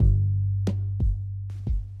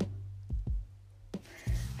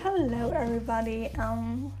Hello, everybody.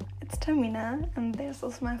 It's Tamina, and this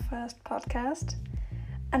is my first podcast,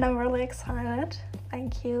 and I'm really excited.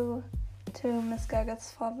 Thank you to Miss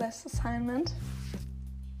Gergitz for this assignment.